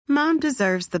Mom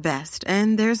deserves the best,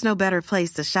 and there's no better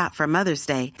place to shop for Mother's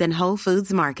Day than Whole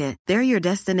Foods Market. They're your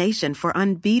destination for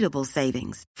unbeatable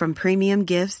savings, from premium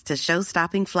gifts to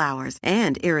show-stopping flowers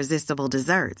and irresistible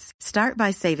desserts. Start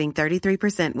by saving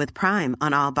 33% with Prime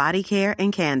on all body care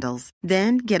and candles.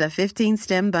 Then get a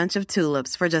 15-stem bunch of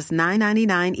tulips for just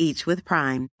 $9.99 each with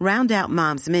Prime. Round out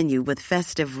Mom's menu with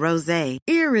festive rosé,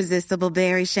 irresistible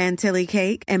berry chantilly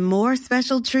cake, and more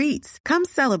special treats. Come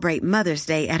celebrate Mother's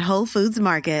Day at Whole Foods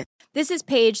Market. This is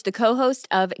Paige, the co-host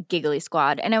of Giggly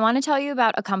Squad, and I want to tell you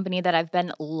about a company that I've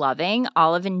been loving,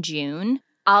 Olive & June.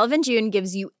 Olive & June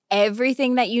gives you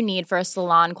everything that you need for a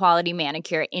salon-quality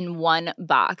manicure in one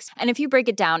box. And if you break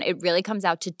it down, it really comes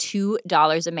out to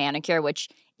 $2 a manicure, which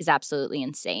is absolutely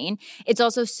insane. It's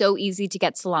also so easy to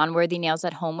get salon-worthy nails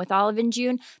at home with Olive &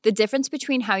 June. The difference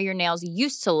between how your nails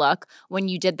used to look when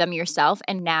you did them yourself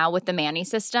and now with the Mani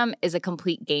system is a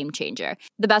complete game changer.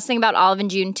 The best thing about Olive &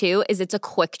 June, too, is it's a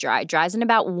quick dry. Dries in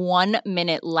about 1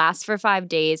 minute, lasts for 5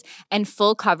 days, and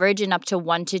full coverage in up to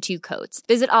 1 to 2 coats.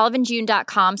 Visit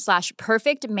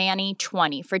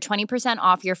oliveandjune.com/perfectmani20 for 20%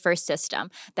 off your first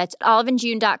system. That's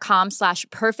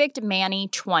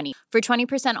oliveandjune.com/perfectmani20 for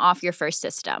 20% off your first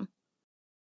system.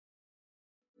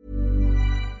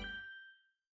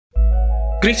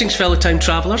 Greetings, fellow time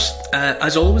travellers.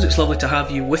 As always, it's lovely to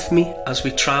have you with me as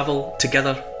we travel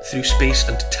together through space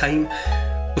and time.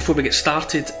 Before we get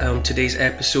started on today's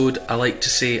episode, I'd like to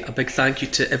say a big thank you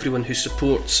to everyone who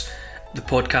supports the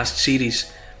podcast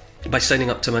series by signing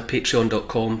up to my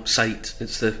patreon.com site.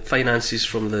 It's the finances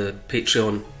from the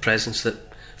Patreon presence that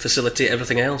facilitate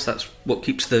everything else. That's what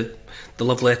keeps the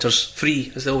love letters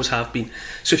free, as they always have been.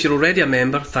 So if you're already a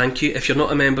member, thank you. If you're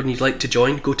not a member and you'd like to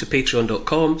join, go to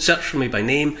patreon.com, search for me by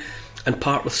name, and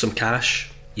part with some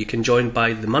cash. You can join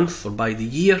by the month or by the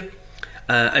year,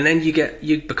 and then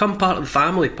you become part of the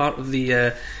family, part of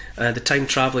the time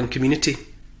travelling community.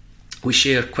 We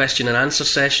share question and answer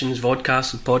sessions,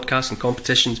 vodcasts and podcasts and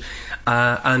competitions,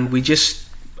 and we just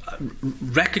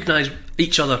recognise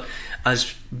each other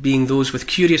as being those with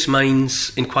curious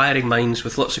minds, inquiring minds,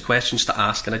 with lots of questions to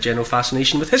ask and a general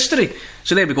fascination with history.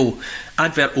 So there we go.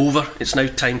 Advert over. It's now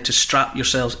time to strap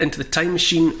yourselves into the time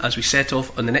machine as we set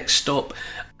off on the next stop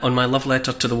on my love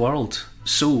letter to the world.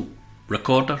 So,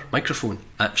 recorder, microphone,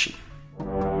 action.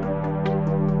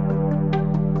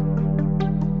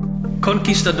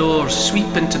 Conquistadors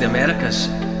sweep into the Americas,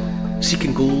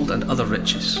 seeking gold and other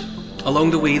riches.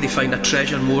 Along the way they find a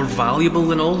treasure more valuable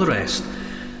than all the rest,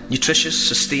 nutritious,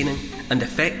 sustaining, and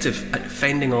effective at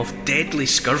fending off deadly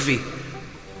scurvy.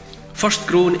 First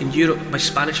grown in Europe by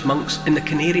Spanish monks in the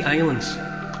Canary Islands,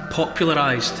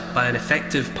 popularised by an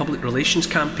effective public relations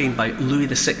campaign by Louis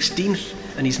XVI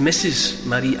and his Mrs.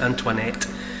 Marie Antoinette,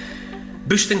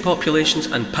 boosting populations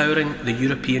and powering the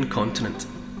European continent.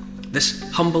 This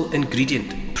humble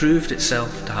ingredient proved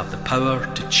itself to have the power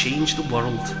to change the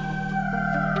world.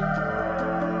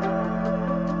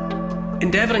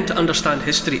 Endeavouring to understand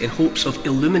history in hopes of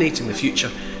illuminating the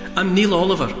future, I'm Neil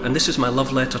Oliver, and this is my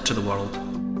love letter to the world.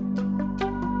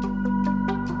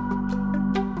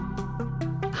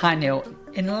 Hi Neil.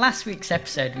 In last week's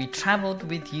episode, we travelled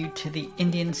with you to the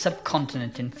Indian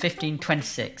subcontinent in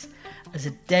 1526 as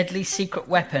a deadly secret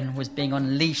weapon was being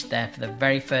unleashed there for the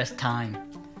very first time.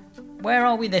 Where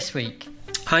are we this week?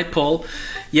 Hi Paul.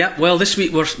 Yeah, well, this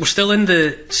week we're still in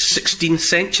the 16th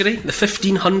century, the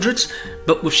 1500s,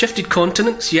 but we've shifted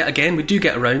continents yet again. We do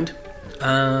get around.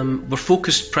 We're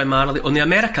focused primarily on the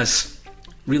Americas,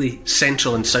 really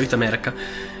Central and South America.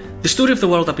 The story of the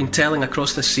world I've been telling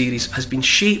across this series has been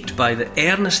shaped by the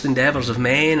earnest endeavours of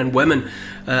men and women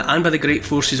and by the great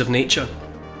forces of nature.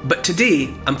 But today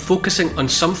I'm focusing on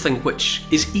something which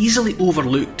is easily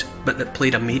overlooked, but that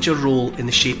played a major role in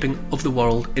the shaping of the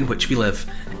world in which we live.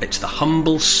 It's the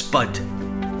humble spud.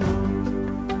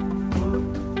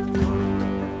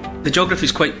 The geography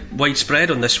is quite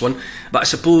widespread on this one, but I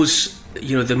suppose,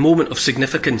 the moment of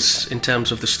significance in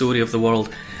terms of the story of the world,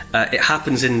 it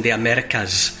happens in the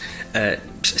Americas,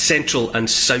 Central and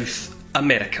South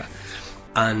America.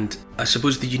 And I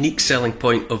suppose the unique selling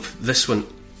point of this one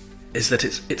is that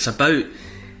it's about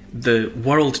the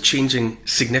world-changing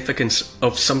significance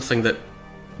of something that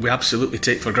we absolutely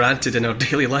take for granted in our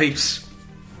daily lives,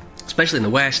 especially in the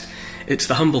West. It's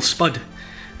the humble spud,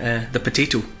 the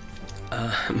potato.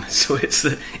 So it's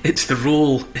the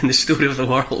role in the story of the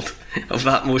world of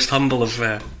that most humble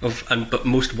but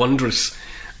most wondrous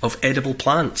of edible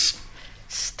plants.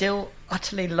 Still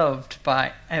utterly loved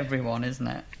by everyone, isn't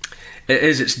it? It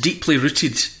is. It's deeply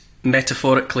rooted,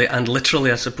 metaphorically and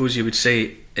literally, I suppose you would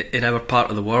say, in our part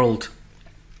of the world.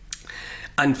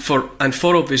 And for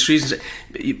obvious reasons,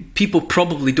 people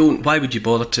probably don't. Why would you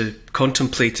bother to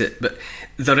contemplate it? But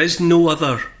there is no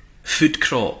other food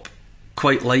crop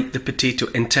quite like the potato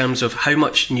in terms of how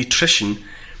much nutrition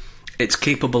it's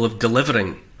capable of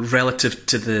delivering relative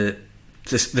to the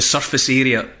surface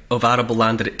area of arable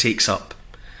land that it takes up,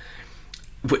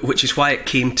 which is why it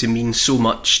came to mean so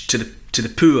much to the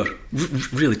poor,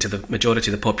 really to the majority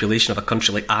of the population of a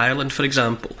country like Ireland, for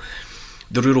example.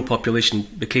 The rural population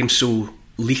became so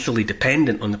lethally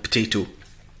dependent on the potato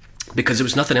because there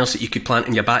was nothing else that you could plant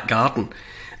in your back garden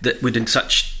that would, in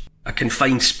such a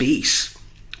confined space,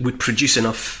 would produce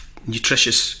enough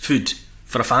nutritious food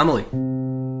for a family.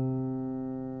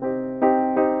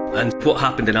 And what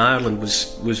happened in Ireland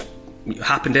was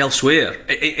happened elsewhere,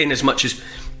 in as much as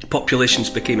populations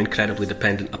became incredibly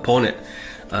dependent upon it.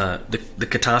 The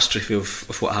catastrophe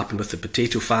of what happened with the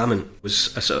potato famine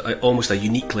was almost a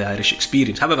uniquely Irish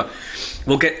experience. However,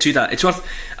 we'll get to that.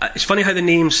 It's funny how the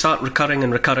names start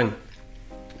recurring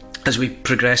as we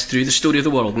progress through the story of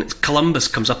the world. And Columbus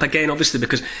comes up again, obviously,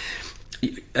 because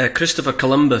Christopher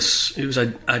Columbus, who was a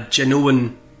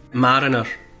Genoan mariner,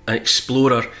 an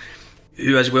explorer,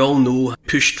 who, as we all know,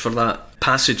 pushed for that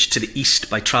passage to the east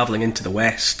by travelling into the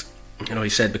west. He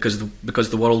said because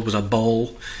the world was a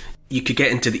ball, you could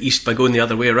get into the east by going the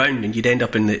other way around, and you'd end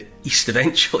up in the east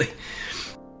eventually.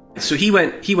 So he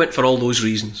went for all those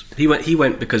reasons. He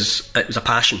went because it was a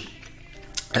passion,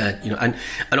 and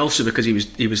also because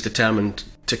he was determined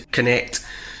to connect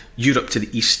Europe to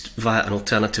the east via an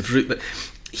alternative route. But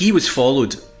he was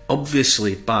followed,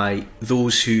 obviously, by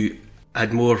those who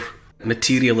had more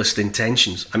materialist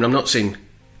intentions. I mean, I'm not saying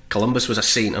Columbus was a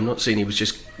saint. I'm not saying he was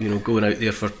just going out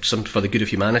there for the good of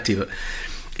humanity, but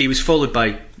he was followed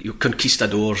by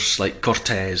conquistadors like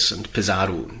Cortés and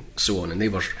Pizarro and so on, and they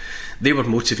were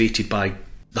motivated by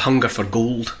the hunger for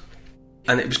gold,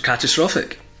 and it was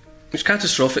catastrophic. It was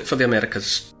catastrophic for the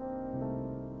Americas.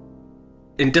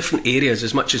 In different areas,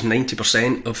 as much as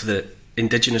 90% of the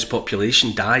indigenous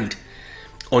population died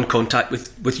on contact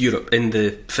with Europe in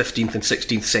the 15th and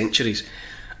 16th centuries.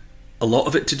 A lot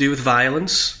of it to do with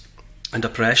violence and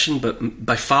oppression, but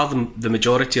by far the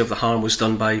majority of the harm was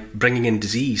done by bringing in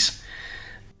disease.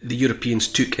 The Europeans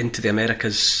took into the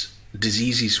Americas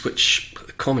diseases which,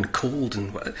 common cold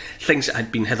and things that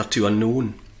had been hitherto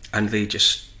unknown, and they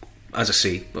just, as I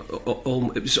say,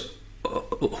 it was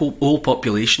whole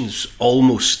populations,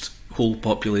 almost whole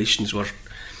populations were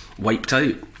wiped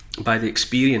out by the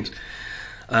experience.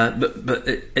 But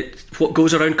what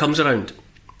goes around comes around,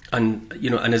 and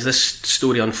as this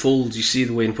story unfolds, you see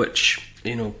the way in which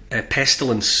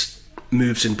pestilence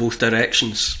moves in both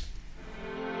directions.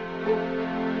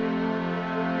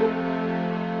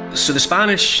 So the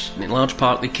Spanish, in large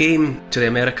part, they came to the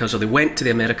Americas, or they went to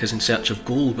the Americas in search of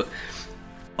gold, but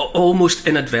almost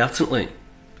inadvertently,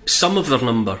 some of their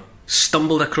number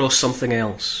stumbled across something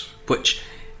else, which,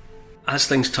 as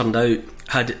things turned out,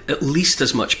 had at least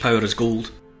as much power as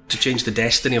gold to change the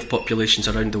destiny of populations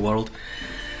around the world.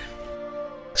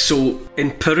 So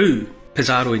in Peru,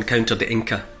 Pizarro encountered the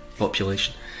Inca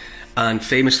population, and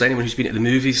famously, anyone who's been at the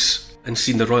movies and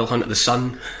seen The Royal Hunt of the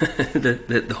Sun,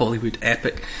 the Hollywood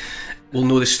epic, will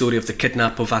know the story of the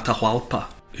kidnap of Atahualpa,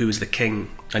 who was the king,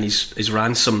 and his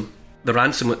ransom. The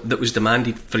ransom that was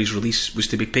demanded for his release was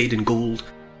to be paid in gold.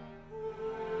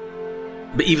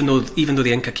 But even though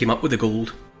the Inca came up with the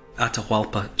gold,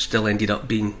 Atahualpa still ended up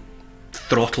being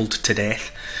throttled to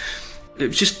death. It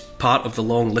was just part of the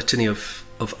long litany of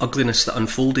ugliness that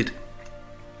unfolded.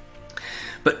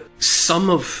 But some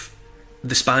of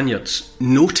the Spaniards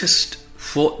noticed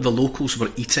what the locals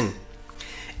were eating.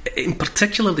 In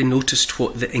particular, they noticed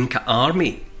what the Inca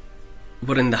army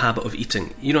were in the habit of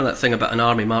eating. You know that thing about an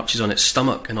army marches on its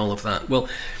stomach and all of that? Well,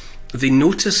 they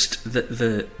noticed that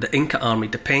the Inca army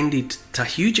depended to a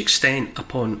huge extent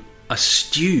upon a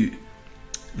stew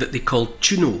that they called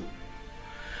chuno.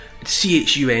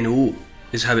 CHUNO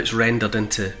is how it's rendered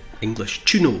into English,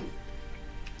 chuno.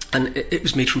 And it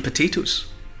was made from potatoes.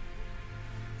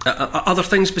 Other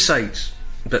things besides,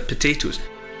 but potatoes.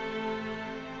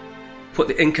 What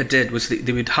the Inca did was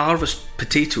they would harvest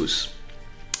potatoes,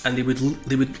 and they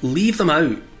would leave them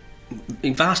out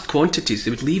in vast quantities.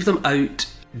 They would leave them out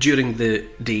during the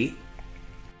day.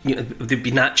 They'd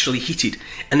be naturally heated,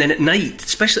 and then at night,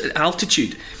 especially at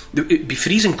altitude, it'd be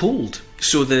freezing cold.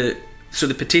 So the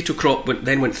potato crop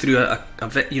went through a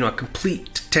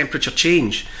complete temperature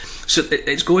change. So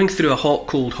it's going through a hot,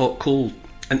 cold,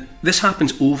 and this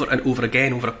happens over and over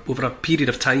again over a period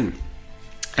of time.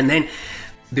 And then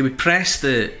they would press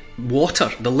the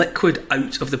water, the liquid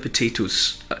out of the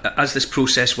potatoes as this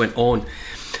process went on,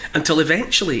 until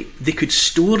eventually they could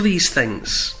store these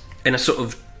things in a sort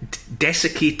of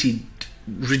desiccated,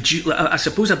 I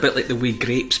suppose a bit like the way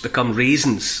grapes become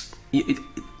raisins.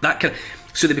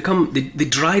 So they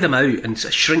dry them out and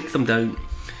shrink them down.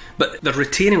 But they're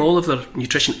retaining all of their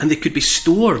nutrition, and they could be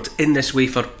stored in this way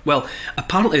for, well,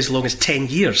 apparently as long as 10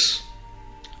 years.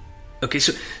 Okay,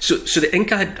 so the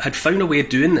Inca had found a way of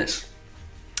doing this.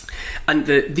 And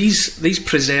these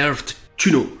preserved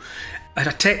chuno had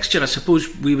a texture, I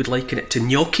suppose we would liken it to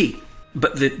gnocchi.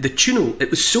 But the chuno, it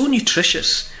was so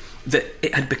nutritious that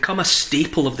it had become a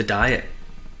staple of the diet.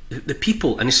 The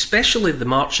people, and especially the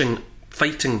marching,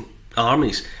 fighting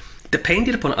armies,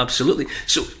 depended upon it absolutely.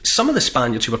 So some of the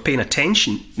Spaniards who were paying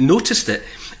attention noticed it,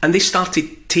 and they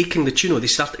started taking the chuno.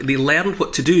 They learned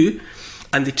what to do,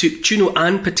 and they took chuno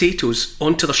and potatoes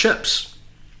onto their ships,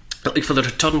 like for the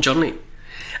return journey.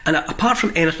 And apart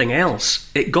from anything else,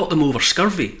 it got them over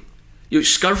scurvy.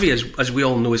 Scurvy, as we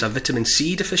all know, is a vitamin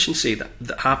C deficiency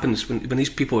that happens when these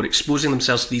people are exposing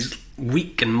themselves to these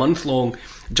week and month-long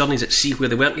journeys at sea where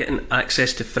they weren't getting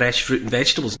access to fresh fruit and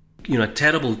vegetables. A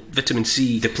terrible vitamin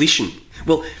C depletion.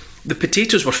 Well, the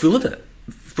potatoes were full of it,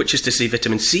 which is to say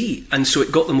vitamin C, and so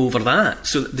it got them over that,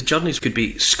 so that the journeys could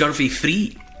be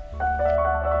scurvy-free.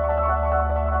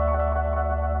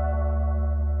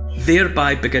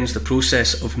 Thereby begins the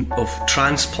process of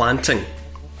transplanting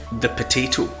the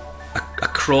potato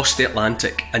across the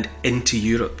Atlantic and into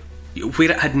Europe,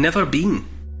 where it had never been.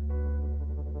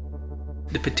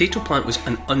 The potato plant was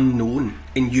an unknown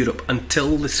in Europe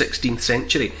until the 16th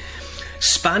century.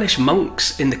 Spanish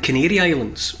monks in the Canary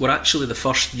Islands were actually the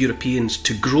first Europeans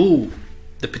to grow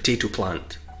the potato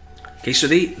plant. Okay, so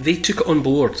they took it on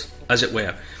board, as it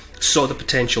were, saw the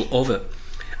potential of it.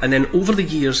 And then over the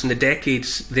years and the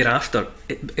decades thereafter,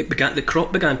 the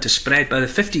crop began to spread. By the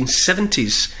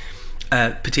 1570s,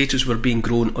 potatoes were being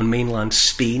grown on mainland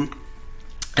Spain.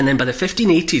 And then by the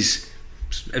 1580s,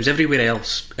 it was everywhere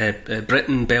else.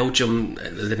 Britain, Belgium,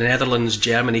 the Netherlands,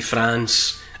 Germany,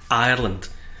 France, Ireland.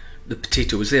 The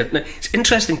potato was there. Now, it's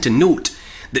interesting to note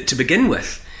that to begin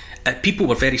with, people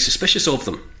were very suspicious of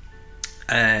them.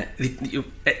 You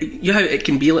know how it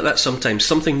can be like that sometimes.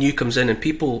 Something new comes in and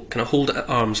people kind of hold it at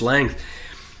arm's length.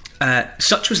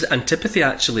 Such was the antipathy,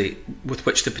 actually, with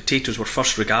which the potatoes were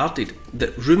first regarded,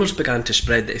 that rumours began to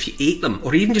spread that if you ate them,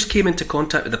 or even just came into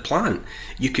contact with the plant,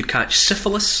 you could catch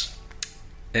syphilis,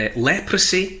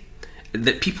 leprosy,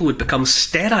 that people would become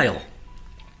sterile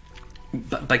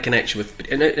by connection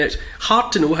with. And it's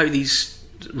hard to know how these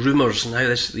rumours and how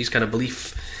these kind of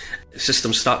belief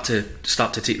systems start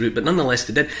to take root, but nonetheless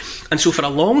they did. And so for a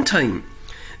long time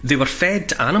they were fed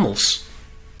to animals.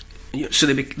 So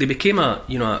they became a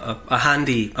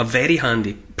very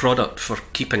handy product for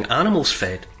keeping animals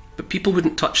fed, but people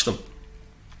wouldn't touch them.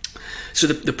 So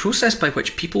the process by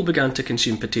which people began to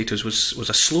consume potatoes was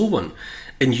a slow one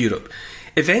in Europe.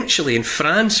 Eventually, in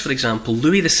France, for example,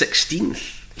 Louis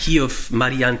XVI, he of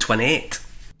Marie Antoinette,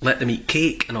 let them eat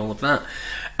cake and all of that.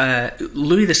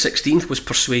 Louis XVI was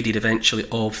persuaded eventually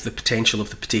of the potential of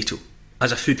the potato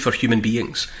as a food for human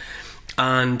beings.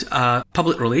 And a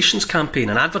public relations campaign,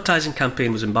 an advertising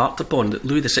campaign was embarked upon that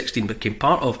Louis XVI became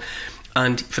part of.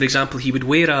 And, for example, he would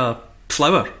wear a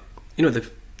flower, the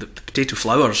potato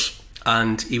flowers,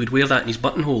 and he would wear that in his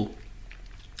buttonhole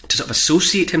to sort of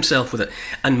associate himself with it.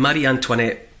 And Marie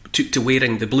Antoinette took to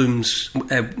wearing the blooms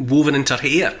woven into her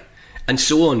hair, and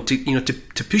so on,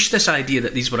 to push this idea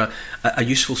that these were a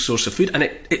useful source of food. And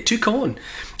it took on,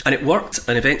 and it worked,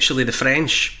 and eventually the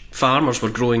French farmers were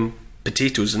growing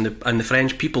potatoes, and the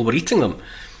French people were eating them.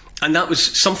 And that was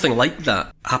something like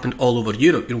that happened all over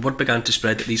Europe. Word began to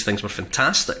spread that these things were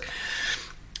fantastic.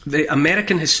 The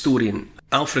American historian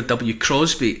Alfred W.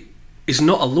 Crosby is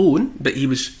not alone, but he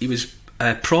was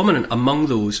prominent among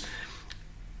those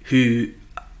who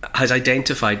has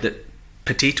identified that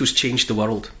potatoes changed the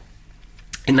world.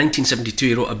 In 1972,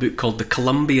 he wrote a book called The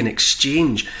Columbian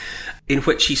Exchange, in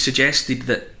which he suggested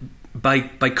that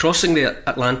by crossing the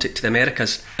Atlantic to the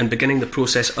Americas and beginning the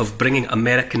process of bringing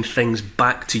American things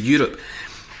back to Europe,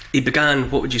 he began,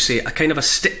 what would you say, a kind of a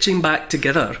stitching back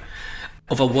together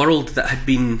of a world that had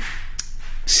been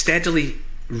steadily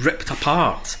ripped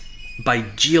apart by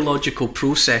geological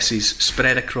processes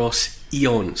spread across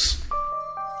eons.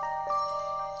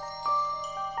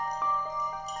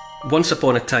 Once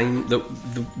upon a time,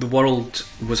 the world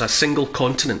was a single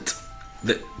continent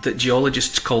that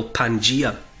geologists call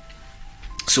Pangaea.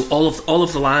 So all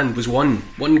of the land was one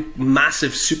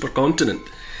massive supercontinent.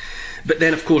 But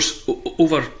then, of course,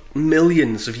 over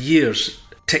millions of years,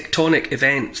 tectonic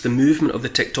events, the movement of the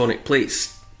tectonic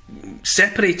plates,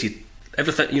 separated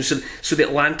everything. So the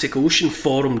Atlantic Ocean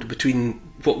formed between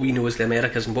what we know as the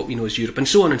Americas and what we know as Europe, and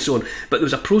so on and so on. But there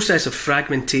was a process of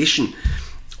fragmentation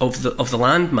of the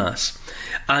landmass,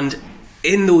 and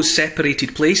in those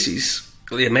separated places,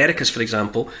 the Americas, for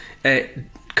example,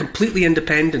 completely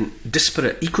independent,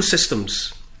 disparate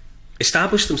ecosystems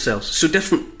established themselves. So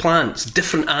different plants,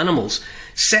 different animals,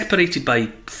 separated by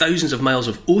thousands of miles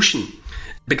of ocean,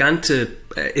 began to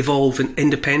evolve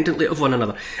independently of one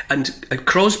another. And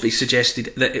Crosby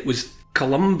suggested that it was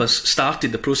Columbus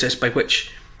started the process by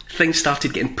which things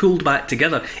started getting pulled back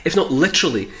together, if not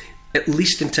literally, at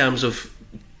least in terms of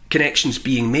connections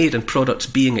being made and products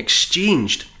being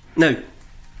exchanged. Now,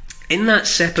 in that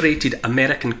separated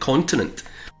American continent,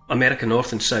 America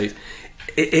North and South,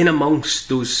 in amongst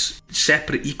those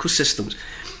separate ecosystems,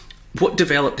 what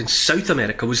developed in South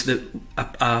America was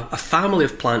a family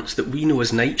of plants that we know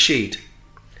as nightshade.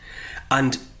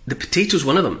 And the potato's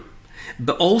one of them.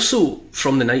 But also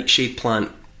from the nightshade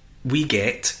plant, we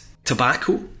get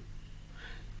tobacco,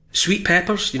 sweet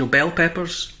peppers, bell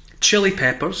peppers, chili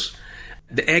peppers,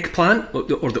 the eggplant or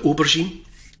the aubergine,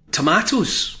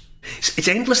 tomatoes. It's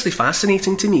endlessly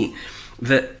fascinating to me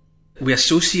that we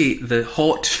associate the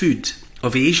hot food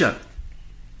of Asia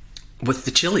with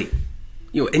the chili,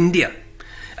 India.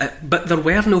 But there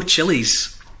were no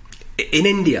chilies in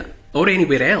India or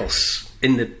anywhere else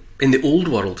in the old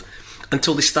world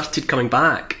until they started coming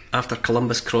back after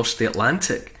Columbus crossed the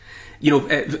Atlantic.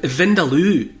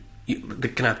 Vindaloo,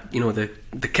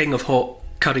 the king of hot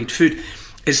curried food,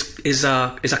 is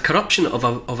a corruption of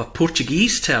a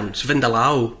Portuguese term,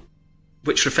 vindalao,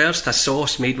 which refers to a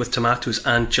sauce made with tomatoes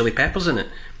and chili peppers in it,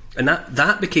 and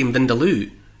that became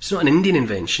vindaloo. It's not an Indian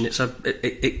invention.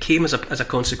 It came as a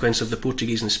consequence of the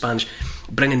Portuguese and Spanish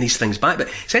bringing these things back. But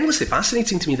it's endlessly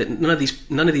fascinating to me that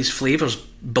none of these flavours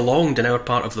belonged in our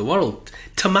part of the world.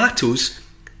 Tomatoes,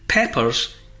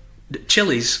 peppers,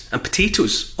 chilies, and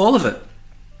potatoes, all of it.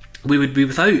 We would be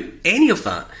without any of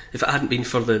that if it hadn't been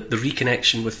for the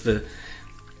reconnection with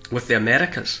the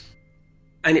Americas.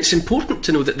 And it's important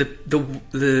to know that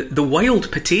the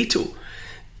wild potato,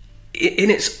 in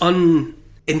its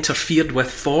uninterfered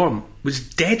with form, was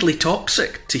deadly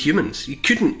toxic to humans. You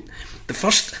couldn't. The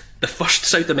first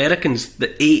South Americans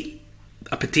that ate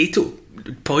a potato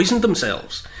poisoned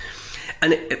themselves.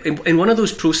 And in one of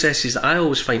those processes that I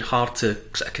always find hard to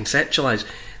sort of conceptualise,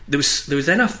 there was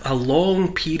then a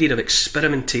long period of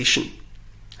experimentation,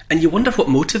 and you wonder what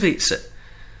motivates it.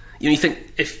 You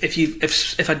think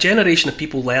if a generation of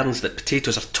people learns that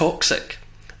potatoes are toxic,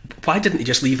 why didn't they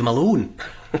just leave them alone?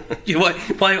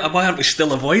 Why aren't we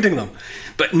still avoiding them?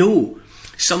 But no,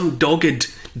 some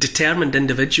dogged, determined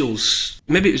individuals,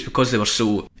 maybe it was because they were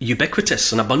so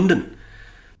ubiquitous and abundant,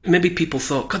 maybe people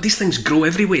thought, God, these things grow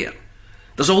everywhere.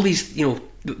 There's all these,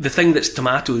 the thing that's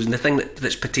tomatoes and the thing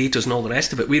that's potatoes and all the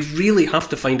rest of it. We really have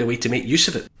to find a way to make use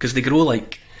of it because they grow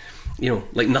like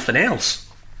nothing else.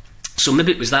 So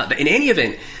maybe it was that. But in any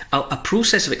event, a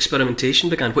process of experimentation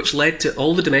began, which led to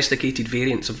all the domesticated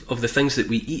variants of the things that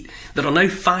we eat. There are now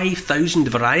 5,000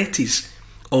 varieties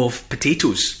of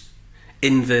potatoes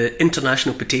in the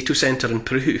International Potato Centre in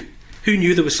Peru. Who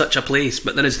knew there was such a place?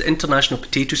 But there is the International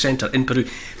Potato Centre in Peru.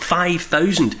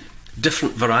 5,000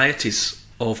 different varieties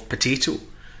of potato,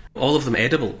 all of them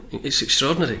edible. It's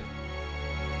extraordinary.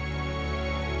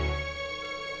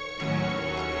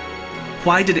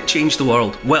 Why did it change the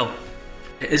world? Well,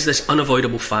 it is this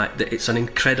unavoidable fact that it's an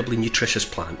incredibly nutritious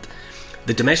plant.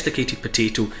 The domesticated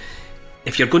potato,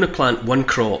 if you're going to plant one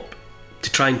crop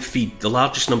to try and feed the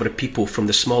largest number of people from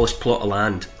the smallest plot of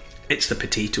land, it's the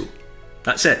potato.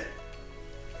 That's it.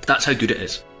 That's how good it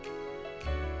is.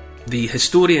 The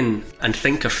historian and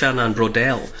thinker Fernand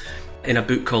Braudel, in a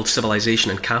book called Civilization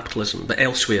and Capitalism, but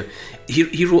elsewhere,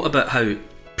 he wrote about how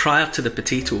prior to the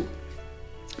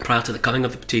coming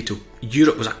of the potato,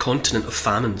 Europe was a continent of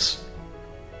famines.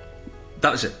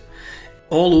 That was it.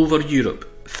 All over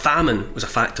Europe, famine was a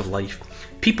fact of life.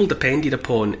 People depended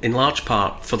upon, in large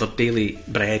part, for their daily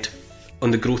bread on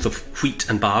the growth of wheat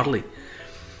and barley.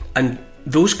 And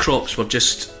those crops were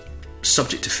just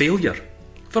subject to failure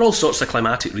for all sorts of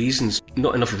climatic reasons.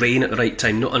 Not enough rain at the right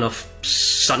time, not enough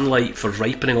sunlight for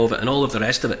ripening of it, and all of the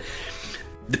rest of it.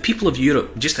 The people of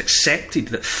Europe just accepted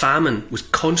that famine was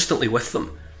constantly with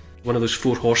them. One of those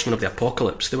four horsemen of the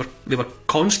apocalypse. They were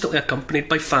constantly accompanied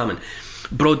by famine.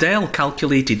 Braudel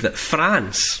calculated that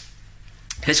France,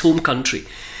 his home country,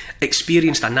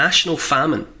 experienced a national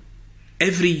famine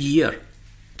every year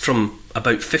from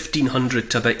about 1500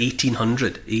 to about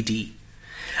 1800 AD.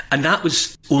 And that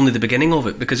was only the beginning of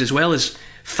it, because as well as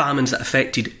famines that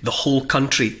affected the whole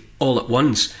country all at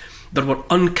once, there were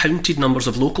uncounted numbers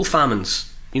of local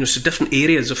famines. So different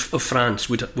areas of France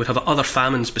would have other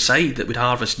famines beside that would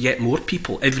harvest yet more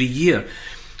people every year.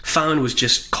 Famine was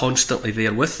just constantly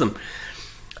there with them.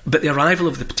 But the arrival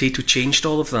of the potato changed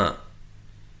all of that,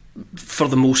 for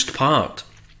the most part,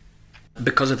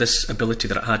 because of this ability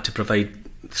that it had to provide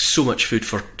so much food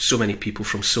for so many people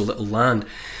from so little land.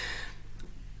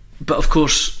 But of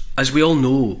course, as we all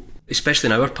know, especially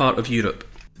in our part of Europe,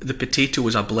 the potato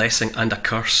was a blessing and a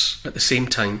curse at the same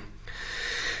time.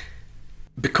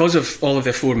 Because of all of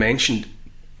the aforementioned,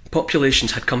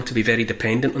 populations had come to be very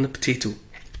dependent on the potato.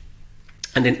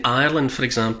 And in Ireland, for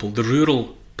example, the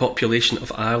rural population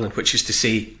of Ireland, which is to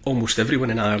say almost everyone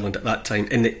in Ireland at that time,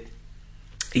 in the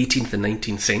 18th and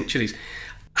 19th centuries,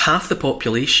 half the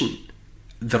population,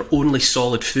 their only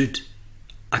solid food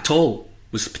at all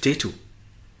was the potato.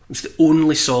 It was the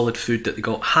only solid food that they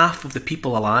got. Half of the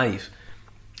people alive,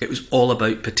 it was all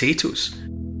about potatoes.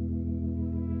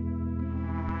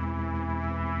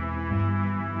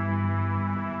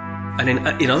 And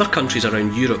in other countries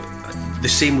around Europe, the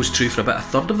same was true for about a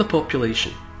third of the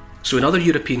population. So in other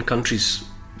European countries,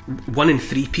 1 in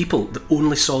 3 people, the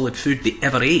only solid food they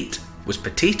ever ate was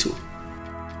potato.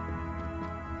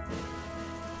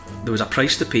 There was a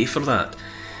price to pay for that.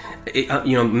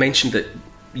 I mentioned that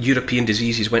European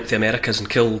diseases went to the Americas and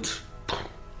killed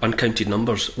uncounted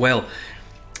numbers. Well,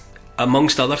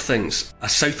 amongst other things, a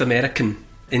South American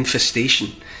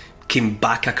infestation came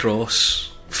back across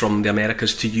from the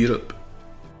Americas to Europe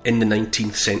in the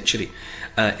 19th century.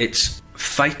 It's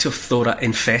Phytophthora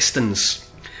infestans,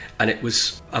 and it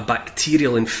was a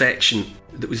bacterial infection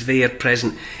that was there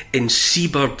present in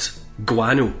seabird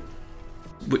guano,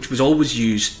 which was always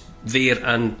used there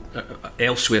and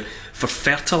elsewhere for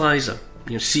fertiliser.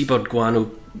 Seabird guano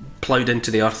ploughed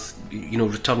into the earth,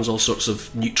 returns all sorts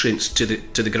of nutrients to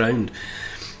the ground.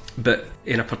 But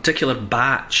in a particular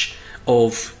batch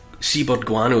of seabird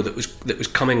guano that was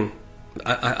coming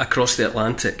across the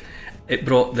Atlantic, it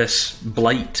brought this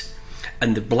blight,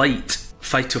 and the blight,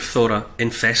 Phytophthora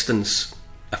infestans,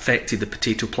 affected the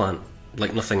potato plant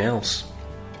like nothing else.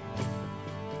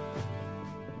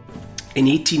 In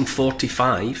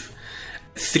 1845,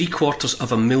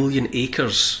 750,000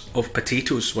 acres of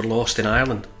potatoes were lost in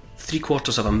Ireland.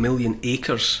 750,000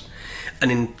 acres.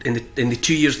 And in the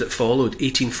 2 years that followed,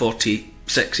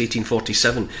 1846,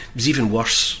 1847, it was even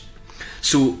worse.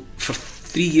 So for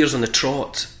 3 years on the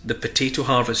trot, the potato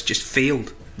harvest just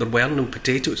failed. There were no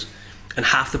potatoes. And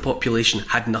half the population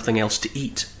had nothing else to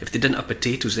eat. If they didn't have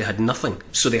potatoes, they had nothing.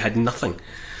 So they had nothing.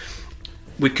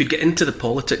 We could get into the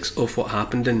politics of what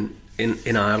happened in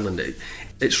Ireland.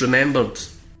 It's remembered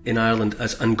in Ireland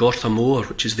as An Gorta Mór,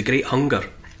 which is the Great Hunger.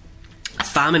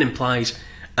 Famine implies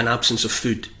an absence of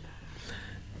food.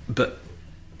 But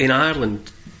in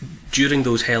Ireland, during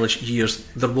those hellish years,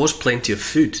 there was plenty of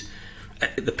food.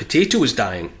 The potato was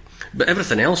dying, but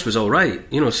everything else was all right.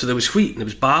 So there was wheat, and there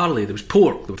was barley, there was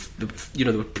pork,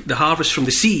 the harvest from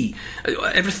the sea.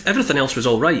 Everything else was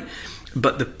all right,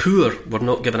 but the poor were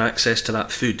not given access to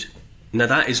that food. Now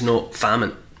that is not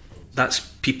famine. That's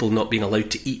people not being allowed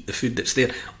to eat the food that's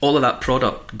there. All of that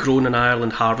product grown in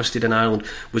Ireland, harvested in Ireland,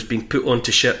 was being put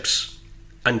onto ships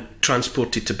and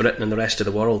transported to Britain and the rest of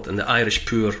the world, and the Irish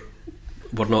poor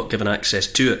were not given access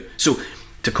to it. So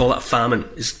to call it a famine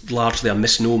is largely a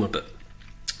misnomer, but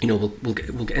we'll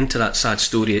get into that sad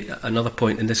story at another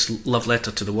point in this love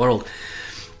letter to the world.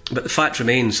 But the fact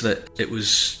remains that it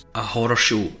was a horror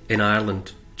show in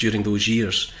Ireland during those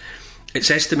years. It's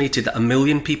estimated that 1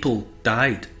 million people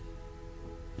died.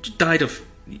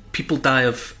 People die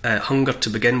of hunger to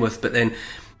begin with, but then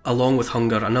along with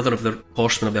hunger, another of the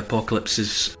horsemen of the apocalypse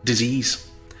is disease,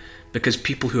 because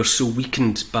people who are so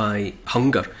weakened by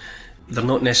hunger, they're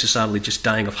not necessarily just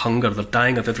dying of hunger, they're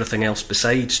dying of everything else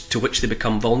besides, to which they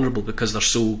become vulnerable because they're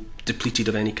so depleted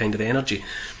of any kind of energy.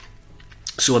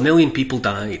 So 1 million people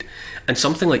died, and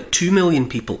something like 2 million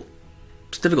people,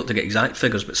 it's difficult to get exact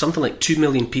figures, but something like 2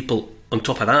 million people on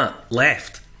top of that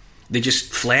left. They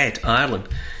just fled Ireland.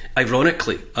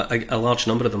 Ironically, a large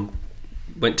number of them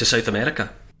went to South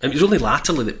America. It was only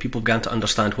latterly that people began to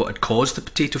understand what had caused the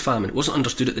potato famine. It wasn't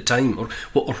understood at the time, or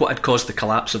what had caused the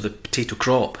collapse of the potato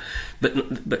crop.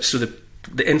 But so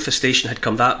the infestation had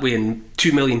come that way, and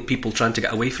 2 million people trying to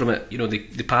get away from it.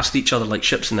 They passed each other like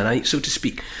ships in the night, so to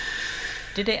speak.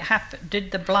 Did it happen?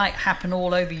 Did the blight happen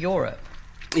all over Europe?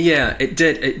 Yeah, it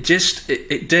did. It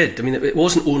did. I mean, it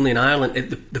wasn't only in Ireland.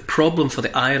 The problem for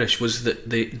the Irish was that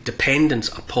the dependence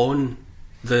upon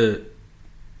the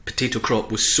potato crop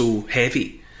was so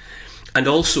heavy. And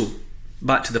also,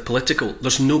 back to the political,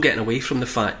 there's no getting away from the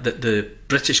fact that the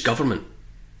British government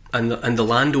and the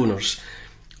landowners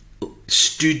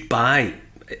stood by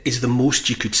is the most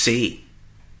you could say,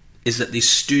 is that they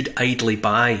stood idly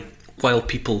by while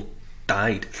people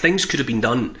died. Things could have been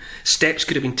done. Steps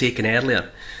could have been taken earlier.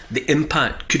 The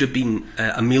impact could have been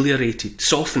ameliorated,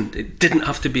 softened. It didn't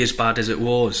have to be as bad as it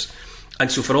was.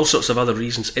 And so for all sorts of other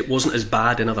reasons, it wasn't as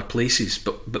bad in other places.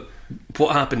 But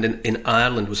what happened in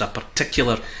Ireland was a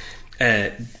particular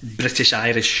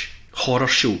British-Irish horror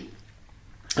show.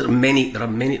 There are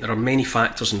many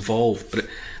factors involved, but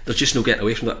there's just no getting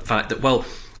away from that fact that, well,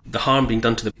 the harm being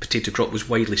done to the potato crop was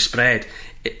widely spread.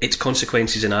 Its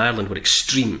consequences in Ireland were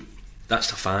extreme. That's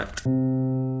the fact.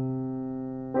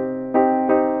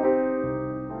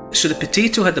 So the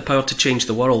potato had the power to change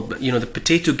the world, but the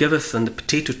potato giveth and the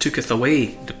potato tooketh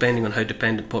away, depending on how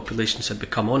dependent populations had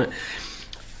become on it.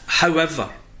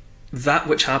 However, that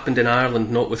which happened in Ireland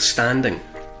notwithstanding,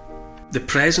 the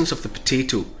presence of the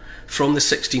potato from the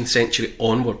 16th century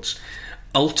onwards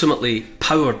ultimately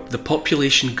powered the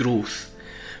population growth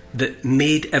that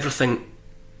made everything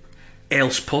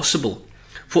else possible.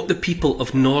 What the people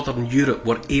of Northern Europe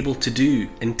were able to do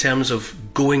in terms of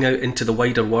going out into the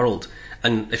wider world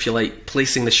and, if you like,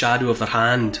 placing the shadow of their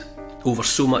hand over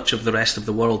so much of the rest of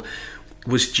the world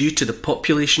was due to the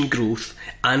population growth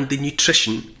and the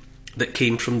nutrition that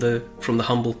came from the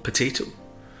humble potato.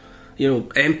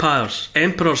 Emperors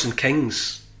and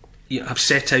kings have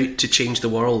set out to change the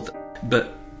world,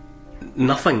 but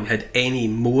nothing had any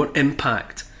more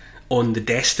impact on the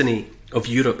destiny of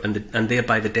Europe and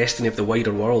thereby the destiny of the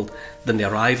wider world than the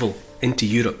arrival into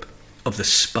Europe of the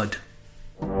spud.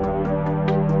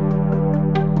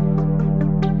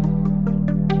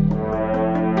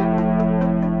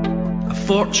 A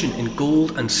fortune in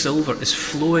gold and silver is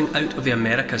flowing out of the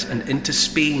Americas and into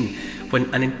Spain when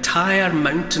an entire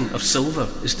mountain of silver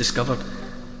is discovered.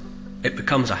 It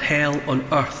becomes a hell on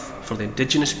earth for the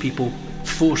indigenous people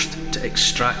forced to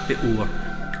extract the ore,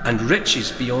 and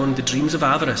riches beyond the dreams of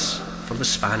avarice for the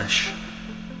Spanish.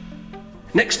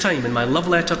 Next time in my love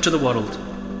letter to the world.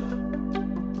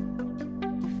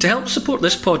 To help support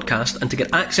this podcast and to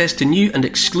get access to new and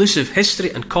exclusive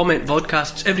history and comment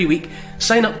vodcasts every week,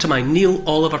 sign up to my Neil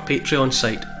Oliver Patreon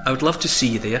site. I would love to see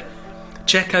you there.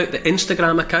 Check out the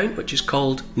Instagram account, which is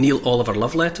called Neil Oliver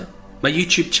Love Letter. My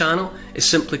YouTube channel is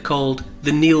simply called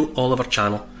The Neil Oliver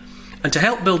Channel. And to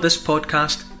help build this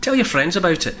podcast, tell your friends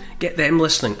about it, get them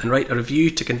listening, and write a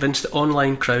review to convince the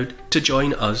online crowd to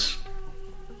join us.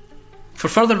 For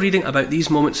further reading about these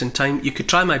moments in time, you could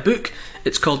try my book.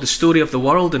 It's called The Story of the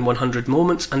World in 100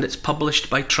 Moments, and it's published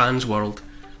by Transworld.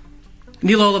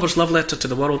 Neil Oliver's Love Letter to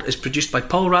the World is produced by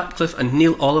Paul Ratcliffe and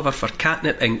Neil Oliver for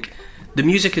Catnip Inc. The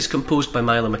music is composed by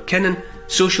Mila McKinnon.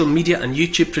 Social media and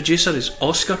YouTube producer is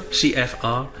Oscar,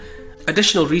 CFR.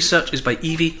 Additional research is by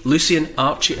Evie, Lucian,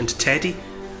 Archie and Teddy.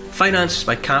 Finance is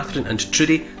by Catherine and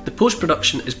Trudy. The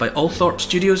post-production is by Althorpe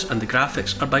Studios and the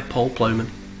graphics are by Paul Plowman.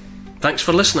 Thanks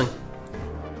for listening.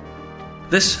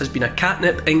 This has been a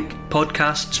Catnip Inc.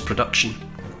 Podcasts production.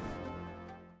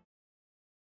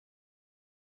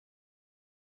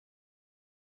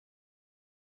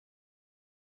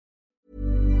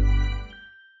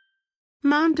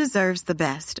 Mom deserves the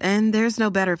best, and there's no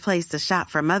better place to shop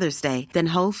for Mother's Day than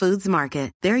Whole Foods Market.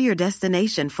 They're your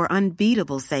destination for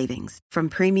unbeatable savings, from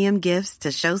premium gifts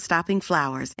to show-stopping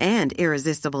flowers and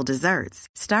irresistible desserts.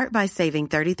 Start by saving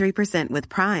 33% with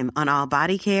Prime on all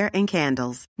body care and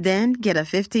candles. Then get a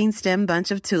 15-stem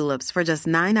bunch of tulips for just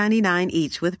 $9.99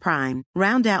 each with Prime.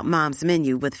 Round out Mom's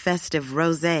menu with festive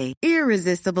rosé,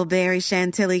 irresistible berry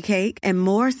chantilly cake, and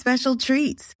more special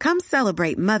treats. Come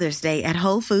celebrate Mother's Day at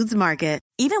Whole Foods Market.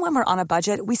 Even when we're on a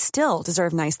budget, we still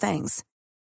deserve nice things.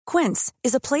 Quince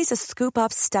is a place to scoop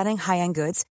up stunning high-end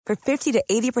goods for 50 to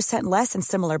 80% less than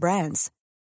similar brands.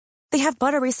 They have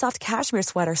buttery soft cashmere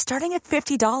sweaters starting at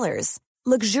 $50,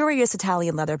 luxurious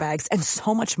Italian leather bags, and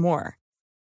so much more.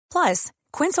 Plus,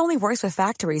 Quince only works with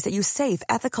factories that use safe,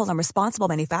 ethical, and responsible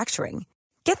manufacturing.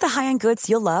 Get the high-end goods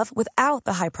you'll love without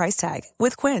the high price tag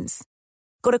with Quince.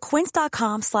 Go to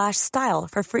quince.com/style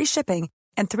for free shipping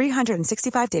and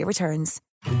 365-day returns.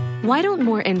 Why don't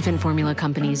more infant formula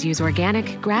companies use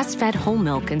organic, grass-fed whole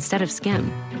milk instead of skim?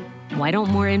 Why don't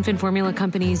more infant formula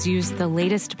companies use the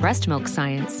latest breast milk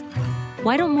science?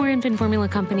 Why don't more infant formula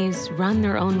companies run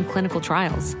their own clinical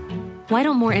trials? Why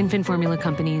don't more infant formula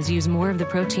companies use more of the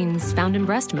proteins found in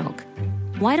breast milk?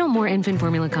 Why don't more infant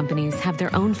formula companies have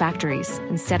their own factories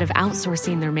instead of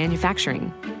outsourcing their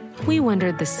manufacturing? We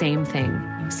wondered the same thing.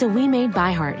 So we made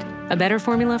ByHeart, a better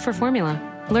formula for formula.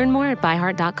 Learn more at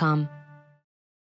byheart.com.